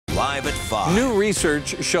Live at 5. New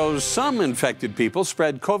research shows some infected people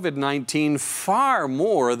spread COVID-19 far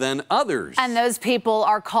more than others. And those people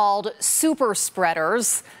are called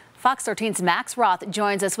superspreaders. Fox 13's Max Roth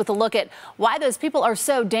joins us with a look at why those people are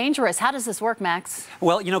so dangerous. How does this work, Max?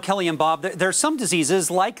 Well, you know, Kelly and Bob, there are some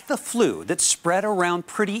diseases like the flu that spread around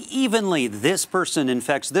pretty evenly. This person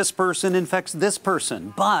infects this person, infects this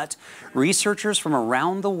person. But researchers from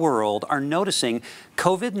around the world are noticing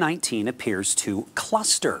COVID-19 appears to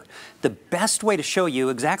cluster. The best way to show you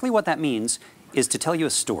exactly what that means is to tell you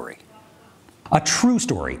a story. A true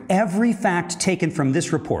story. Every fact taken from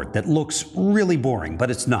this report that looks really boring, but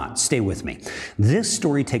it's not. Stay with me. This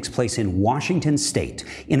story takes place in Washington State,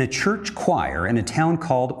 in a church choir in a town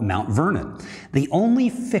called Mount Vernon. The only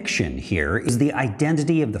fiction here is the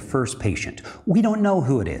identity of the first patient. We don't know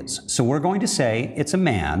who it is, so we're going to say it's a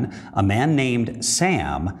man named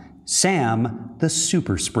Sam the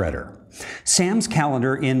Superspreader. Sam's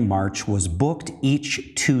calendar in March was booked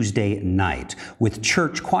each Tuesday night with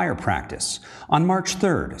church choir practice. On March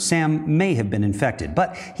 3rd, Sam may have been infected,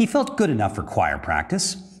 but he felt good enough for choir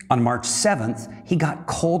practice. On March 7th, he got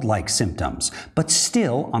cold-like symptoms, but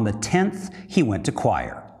still on the 10th, he went to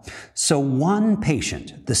choir. So one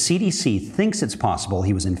patient, the CDC thinks it's possible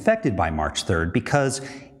he was infected by March 3rd because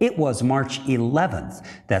it was March 11th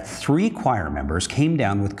that 3 choir members came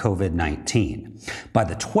down with COVID-19. By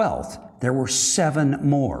the 12th, there were 7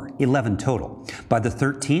 more, 11 total. By the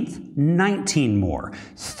 13th, 19 more.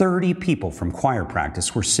 30 people from choir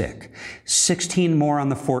practice were sick. 16 more on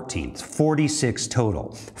the 14th, 46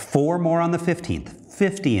 total. 4 more on the 15th,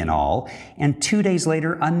 50 in all. And 2 days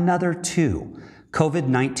later, another 2.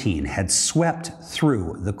 COVID-19 had swept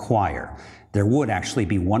through the choir. There would actually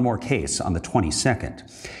be 1 more case on the 22nd.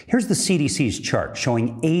 Here's the CDC's chart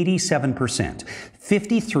showing 87%,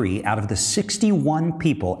 53 out of the 61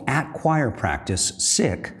 people at choir practice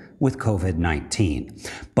sick with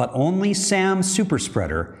COVID-19. But only Sam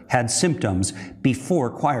Superspreader had symptoms before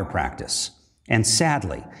choir practice. And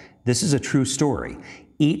sadly, this is a true story.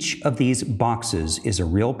 Each of these boxes is a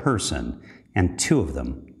real person, and 2 of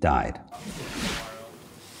them died.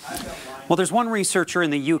 Well, there's one researcher in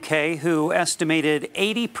the UK who estimated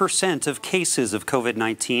 80% of cases of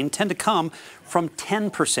COVID-19 tend to come from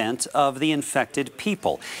 10% of the infected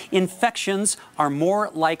people. Infections are more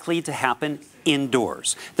likely to happen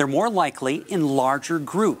indoors. They're more likely in larger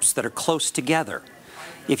groups that are close together.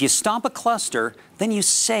 If you stop a cluster, then you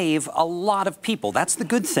save a lot of people. That's the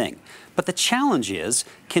good thing. But the challenge is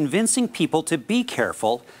convincing people to be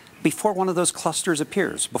careful before one of those clusters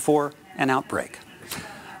appears, before an outbreak.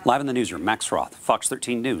 Live in the newsroom, Max Roth, Fox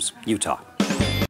 13 News, Utah.